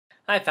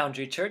Hi,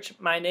 Foundry Church.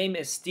 My name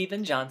is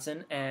Stephen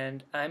Johnson,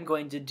 and I'm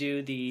going to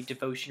do the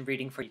devotion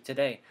reading for you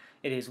today.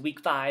 It is week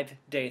 5,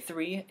 day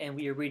 3, and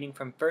we are reading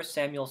from 1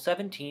 Samuel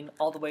 17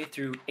 all the way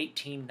through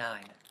 18:9.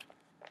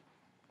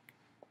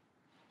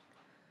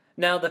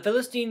 Now the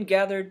Philistines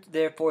gathered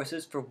their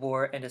forces for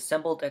war and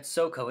assembled at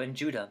Soko in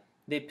Judah.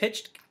 They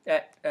pitched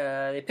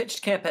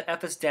camp at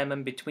Ephes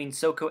Dammim between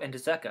Soko and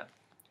Azekah.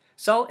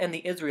 Saul and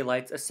the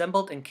Israelites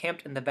assembled and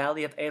camped in the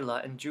valley of Elah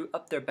and drew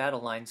up their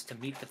battle lines to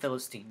meet the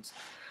Philistines.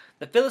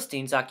 The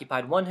Philistines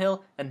occupied one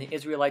hill and the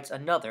Israelites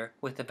another,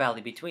 with the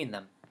valley between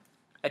them.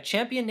 A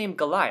champion named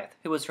Goliath,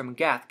 who was from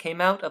Gath, came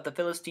out of the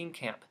Philistine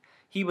camp.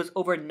 He was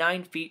over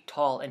 9 feet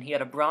tall, and he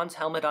had a bronze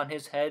helmet on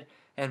his head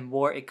and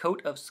wore a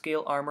coat of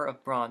scale armor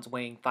of bronze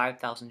weighing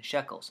 5,000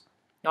 shekels.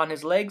 On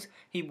his legs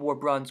he wore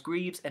bronze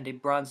greaves, and a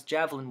bronze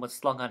javelin was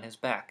slung on his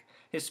back.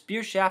 His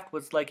spear shaft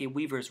was like a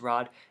weaver's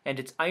rod, and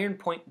its iron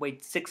point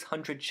weighed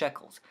 600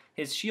 shekels.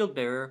 His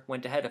shield-bearer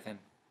went ahead of him.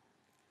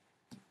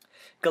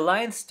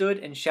 Goliath stood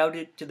and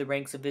shouted to the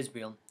ranks of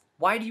Israel,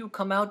 "Why do you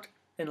come out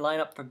and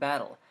line up for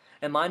battle?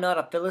 Am I not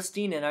a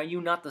Philistine, and are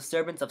you not the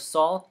servants of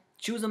Saul?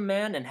 Choose a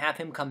man and have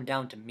him come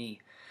down to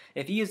me.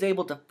 If he is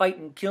able to fight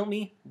and kill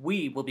me,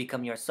 we will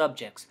become your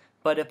subjects.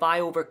 But if I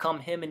overcome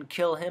him and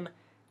kill him,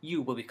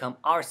 you will become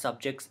our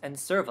subjects and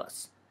serve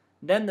us."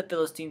 Then the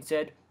Philistine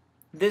said,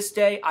 "This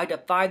day I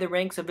defy the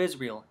ranks of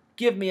Israel.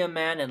 Give me a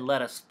man and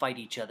let us fight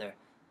each other."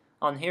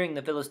 On hearing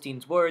the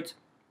Philistines' words,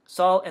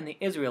 Saul and the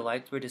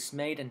Israelites were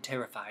dismayed and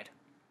terrified.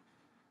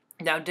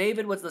 Now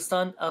David was the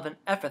son of an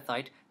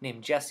Ephrathite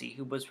named Jesse,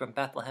 who was from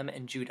Bethlehem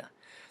in Judah.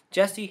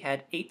 Jesse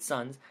had 8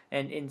 sons,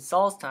 and in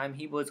Saul's time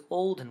he was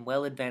old and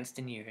well advanced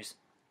in years.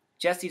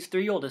 Jesse's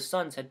 3 oldest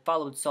sons had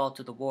followed Saul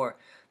to the war.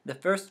 The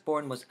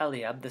firstborn was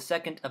Eliab, the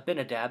second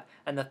Abinadab,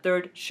 and the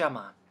third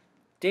Shammah.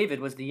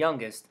 David was the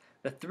youngest.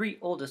 The 3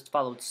 oldest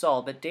followed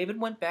Saul, but David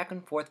went back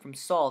and forth from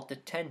Saul to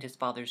tend his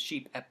father's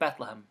sheep at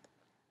Bethlehem.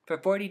 For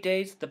 40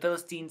 days the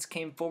Philistines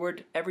came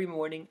forward every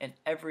morning and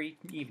every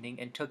evening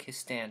and took his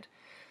stand.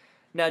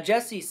 Now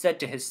Jesse said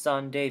to his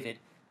son David,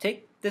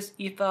 "Take this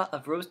ephah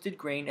of roasted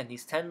grain and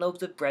these 10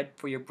 loaves of bread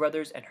for your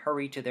brothers and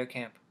hurry to their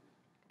camp.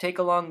 Take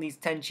along these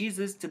 10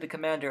 cheeses to the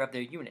commander of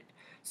their unit.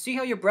 See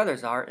how your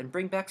brothers are and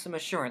bring back some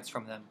assurance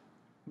from them."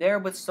 There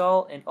was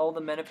Saul and all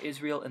the men of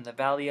Israel in the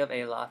valley of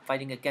Elah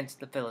fighting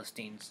against the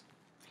Philistines.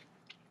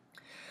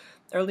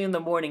 Early in the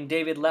morning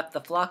David left the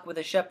flock with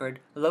a shepherd,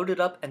 loaded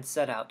up and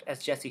set out,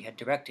 as Jesse had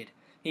directed.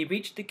 He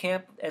reached the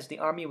camp as the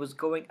army was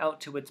going out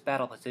to its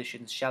battle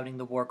positions, shouting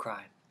the war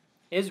cry.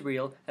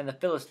 Israel and the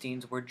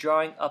Philistines were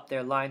drawing up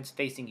their lines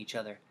facing each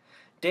other.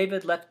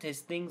 David left his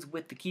things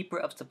with the keeper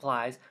of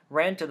supplies,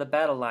 ran to the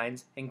battle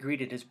lines, and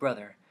greeted his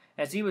brother.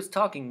 As he was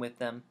talking with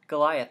them,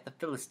 Goliath, the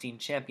Philistine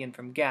champion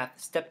from Gath,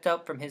 stepped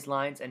out from his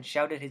lines and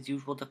shouted his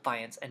usual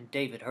defiance, and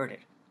David heard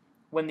it.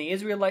 When the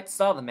Israelites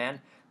saw the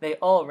man, they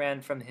all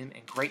ran from him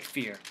in great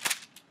fear.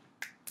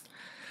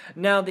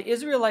 Now the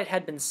Israelites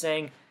had been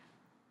saying,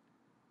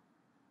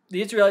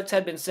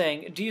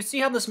 "Do you see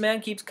how this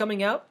man keeps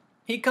coming out?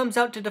 He comes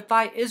out to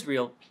defy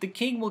Israel. The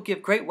king will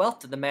give great wealth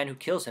to the man who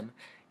kills him.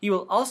 He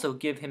will also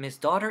give him his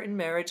daughter in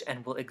marriage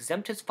and will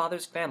exempt his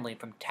father's family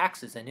from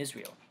taxes in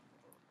Israel."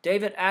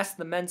 David asked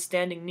the men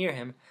standing near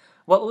him,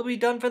 "What will be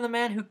done for the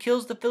man who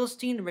kills the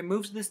Philistine and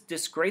removes this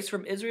disgrace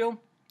from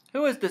Israel?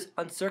 Who is this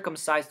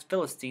uncircumcised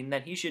Philistine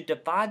that he should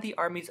defy the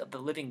armies of the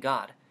living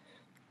God?"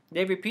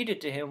 They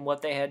repeated to him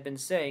what they had been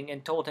saying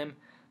and told him,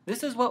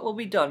 "This is what will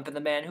be done for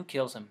the man who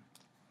kills him."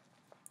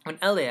 When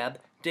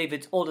Eliab,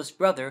 David's oldest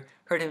brother,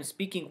 heard him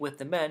speaking with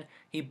the men,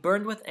 he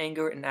burned with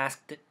anger and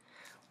asked,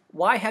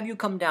 "Why have you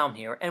come down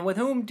here, and with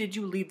whom did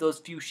you leave those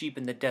few sheep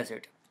in the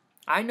desert?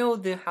 I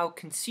know how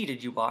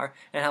conceited you are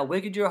and how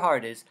wicked your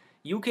heart is.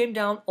 You came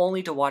down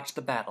only to watch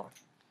the battle."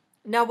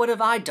 "Now what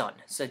have I done?"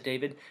 said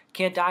David.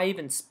 "Can't I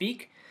even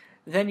speak?"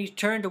 Then he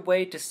turned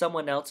away to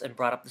someone else and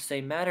brought up the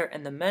same matter,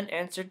 and the men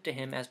answered to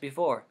him as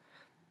before.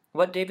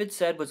 What David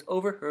said was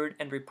overheard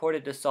and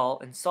reported to Saul,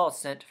 and Saul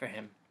sent for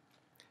him.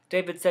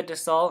 David said to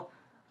Saul,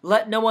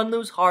 "Let no one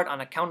lose heart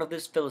on account of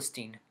this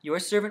Philistine. Your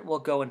servant will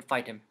go and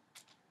fight him."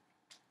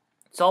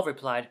 Saul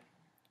replied,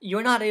 "You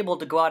are not able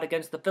to go out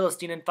against the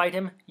Philistine and fight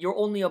him. You're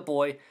only a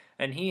boy,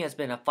 and he has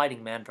been a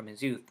fighting man from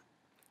his youth."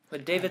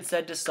 But David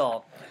said to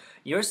Saul,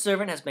 "Your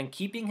servant has been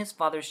keeping his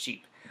father's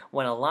sheep.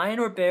 When a lion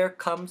or bear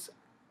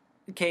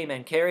came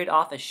and carried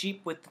off a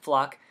sheep with the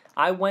flock,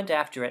 I went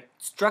after it,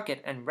 struck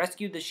it, and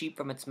rescued the sheep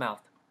from its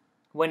mouth.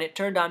 When it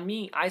turned on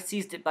me, I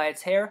seized it by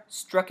its hair,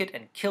 struck it,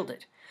 and killed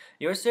it.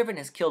 Your servant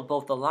has killed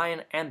both the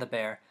lion and the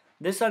bear.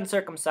 This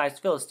uncircumcised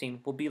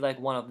Philistine will be like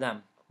one of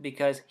them,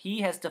 because he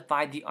has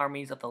defied the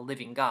armies of the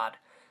living God.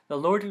 The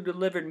Lord who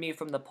delivered me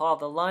from the paw of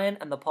the lion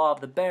and the paw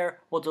of the bear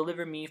will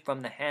deliver me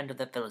from the hand of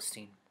the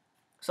Philistine."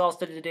 Saul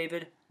said to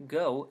David,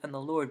 "Go, and the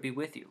Lord be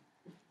with you."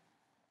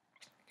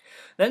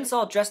 Then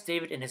Saul dressed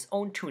David in his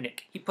own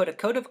tunic. He put a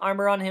coat of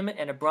armor on him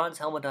and a bronze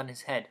helmet on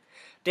his head.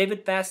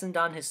 David fastened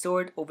on his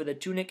sword over the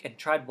tunic and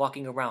tried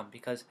walking around,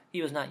 because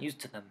he was not used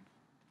to them.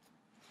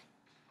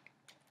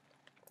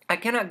 "I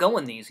cannot go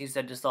in these," he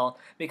said to Saul,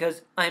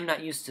 "because I am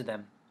not used to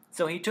them."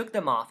 So he took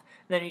them off.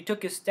 Then he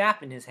took his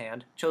staff in his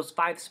hand, chose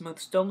 5 smooth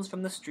stones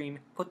from the stream,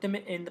 put them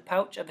in the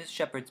pouch of his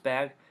shepherd's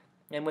bag,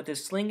 and with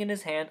his sling in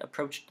his hand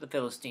approached the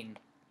Philistine.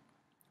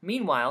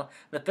 Meanwhile,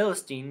 the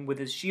Philistine, with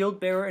his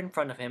shield-bearer in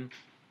front of him,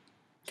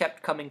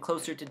 kept coming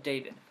closer to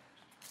David.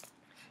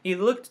 He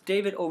looked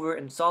David over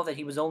and saw that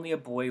he was only a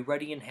boy,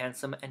 ruddy and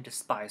handsome, and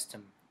despised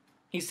him.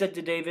 He said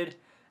to David,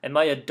 "Am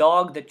I a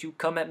dog that you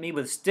come at me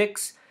with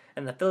sticks?"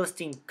 And the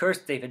Philistine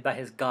cursed David by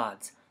his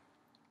gods.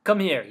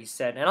 "Come here," he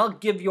said, "and I'll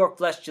give your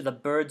flesh to the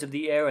birds of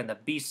the air and the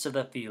beasts of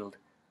the field."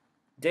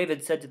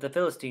 David said to the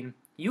Philistine,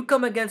 "You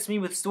come against me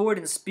with sword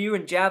and spear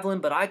and javelin,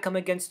 but I come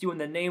against you in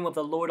the name of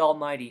the Lord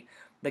Almighty,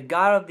 the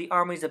God of the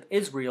armies of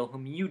Israel,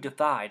 whom you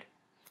defied.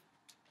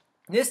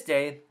 This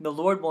day the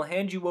Lord will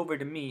hand you over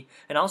to me,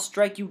 and I'll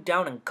strike you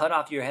down and cut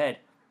off your head.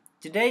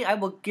 Today I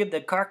will give the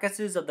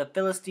carcasses of the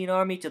Philistine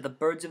army to the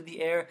birds of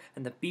the air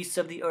and the beasts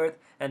of the earth,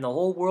 and the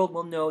whole world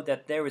will know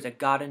that there is a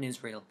God in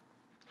Israel.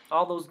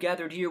 All those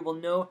gathered here will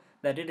know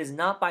that it is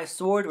not by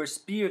sword or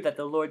spear that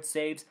the Lord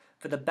saves,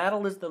 for the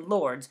battle is the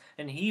Lord's,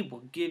 and he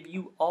will give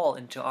you all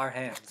into our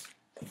hands."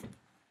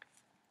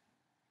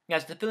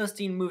 As the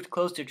Philistine moved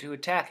closer to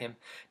attack him,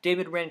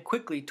 David ran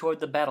quickly toward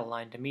the battle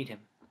line to meet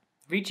him.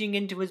 Reaching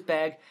into his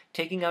bag,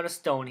 taking out a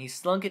stone, he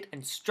slung it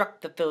and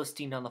struck the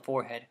Philistine on the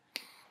forehead.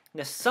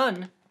 The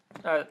stone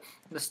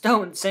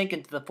sank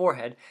into the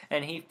forehead,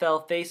 and he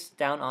fell face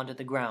down onto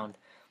the ground.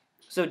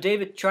 So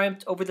David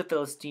triumphed over the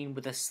Philistine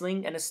with a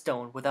sling and a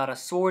stone. Without a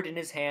sword in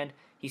his hand,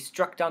 he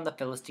struck down the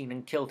Philistine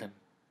and killed him.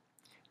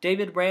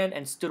 David ran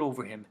and stood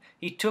over him.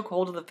 He took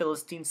hold of the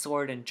Philistine's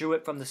sword and drew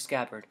it from the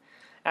scabbard.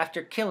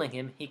 After killing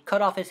him, he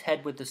cut off his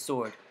head with the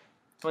sword.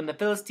 When the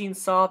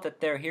Philistines saw that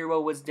their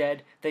hero was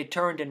dead, they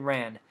turned and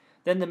ran.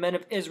 Then the men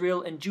of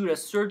Israel and Judah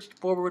surged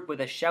forward with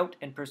a shout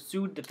and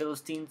pursued the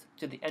Philistines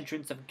to the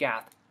entrance of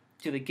Gath,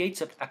 to the gates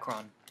of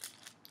Ekron.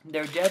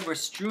 Their dead were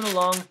strewn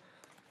along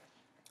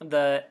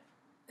the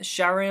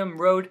Shaaraim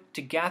road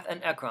to Gath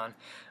and Ekron.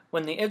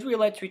 When the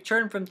Israelites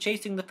returned from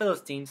chasing the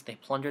Philistines, they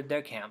plundered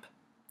their camp.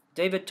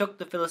 David took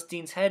the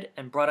Philistine's head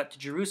and brought it to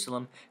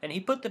Jerusalem, and he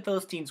put the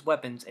Philistine's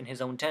weapons in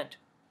his own tent.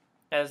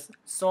 As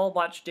Saul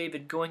watched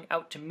David going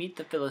out to meet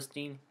the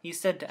Philistine, he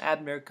said to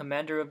Abner,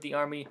 commander of the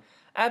army,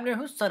 "Abner,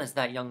 whose son is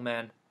that young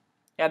man?"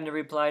 Abner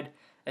replied,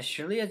 "As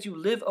surely as you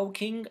live, O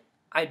king,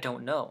 I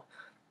don't know."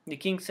 The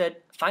king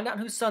said, "Find out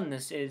whose son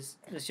this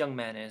young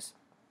man is."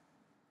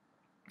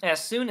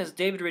 As soon as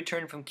David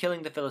returned from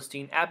killing the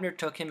Philistine, Abner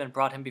took him and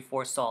brought him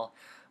before Saul,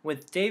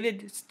 with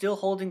David still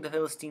holding the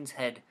Philistine's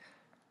head.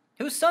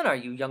 "Whose son are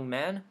you, young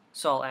man?"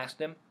 Saul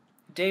asked him.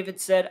 David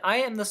said, "I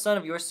am the son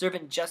of your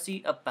servant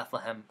Jesse of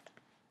Bethlehem."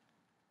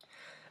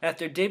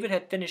 After David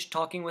had finished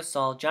talking with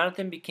Saul,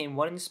 Jonathan became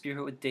one in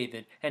spirit with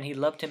David, and he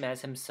loved him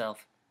as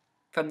himself.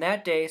 From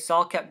that day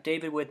Saul kept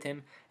David with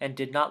him and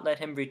did not let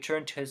him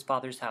return to his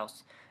father's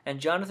house.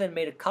 And Jonathan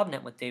made a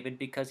covenant with David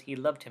because he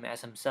loved him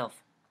as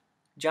himself.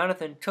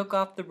 Jonathan took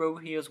off the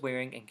robe he was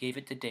wearing and gave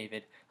it to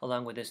David,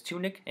 along with his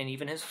tunic and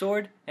even his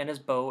sword and his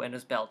bow and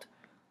his belt.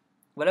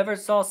 Whatever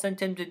Saul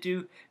sent him to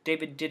do,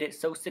 David did it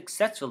so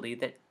successfully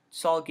that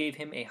Saul gave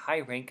him a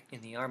high rank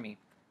in the army.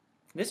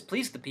 This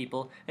pleased the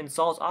people and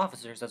Saul's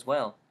officers as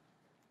well.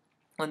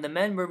 When the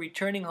men were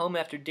returning home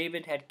after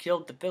David had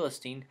killed the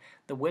Philistine,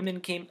 the women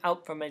came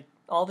out from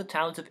all the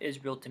towns of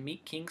Israel to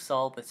meet King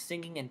Saul with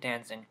singing and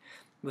dancing,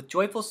 with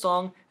joyful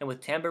song and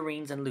with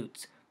tambourines and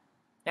lutes.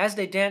 As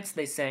they danced,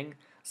 they sang,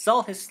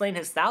 "Saul has slain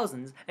his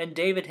thousands, and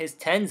David his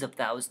tens of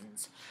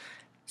thousands."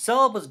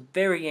 Saul was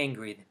very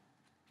angry,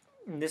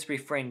 and this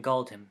refrain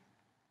galled him.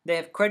 "They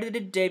have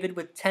credited David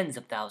with tens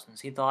of thousands,"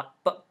 he thought,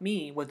 "but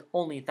me with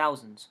only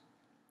thousands.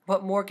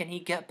 What more can he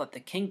get but the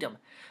kingdom?"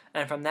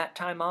 And from that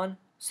time on,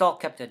 Saul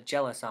kept a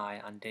jealous eye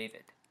on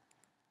David.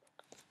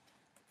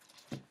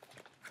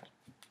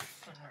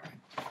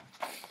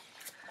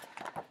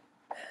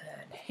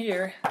 And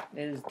here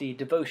is the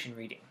devotion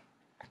reading.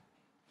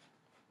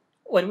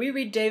 When we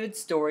read David's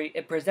story,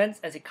 it presents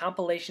as a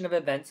compilation of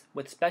events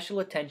with special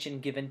attention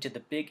given to the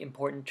big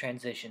important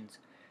transitions.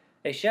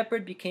 A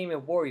shepherd became a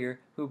warrior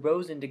who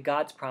rose into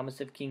God's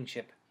promise of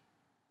kingship.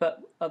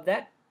 But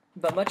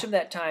much of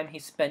that time he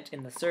spent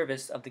in the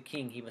service of the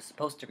king he was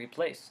supposed to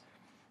replace.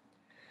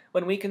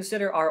 When we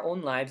consider our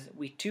own lives,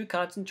 we too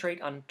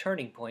concentrate on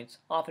turning points,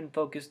 often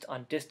focused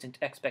on distant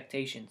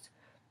expectations.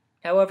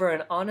 However,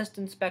 an honest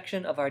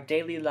inspection of our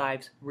daily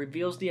lives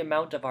reveals the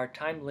amount of our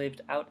time lived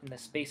out in the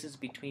spaces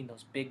between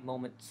those big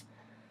moments.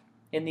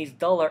 In these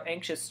dull or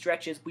anxious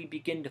stretches, we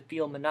begin to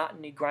feel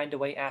monotony grind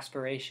away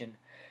aspiration.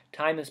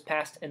 Time is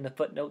passed in the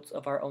footnotes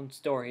of our own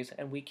stories,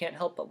 and we can't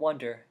help but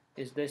wonder,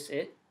 is this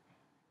it?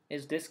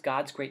 Is this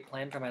God's great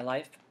plan for my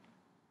life?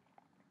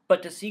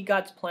 But to see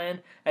God's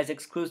plan as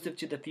exclusive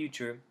to the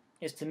future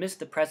is to miss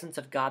the presence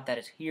of God that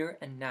is here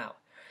and now.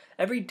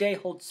 Every day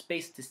holds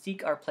space to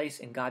seek our place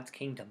in God's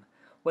kingdom.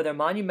 Whether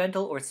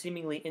monumental or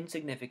seemingly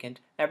insignificant,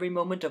 every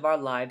moment of our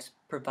lives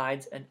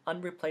provides an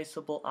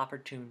unreplaceable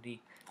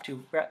opportunity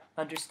to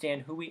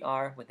understand who we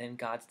are within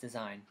God's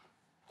design.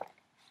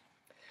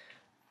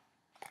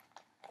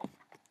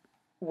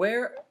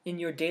 Where in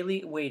your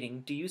daily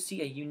waiting do you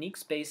see a unique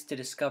space to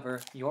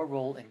discover your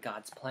role in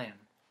God's plan?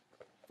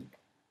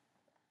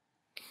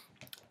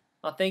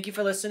 Well, thank you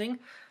for listening,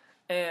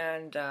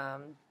 and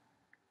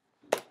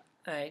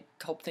I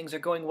hope things are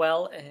going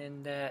well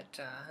and that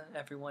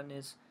everyone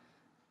is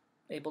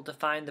able to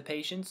find the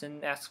patience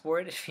and ask for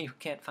it if you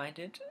can't find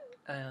it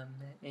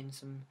in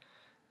some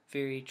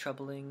very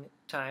troubling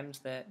times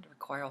that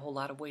require a whole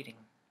lot of waiting.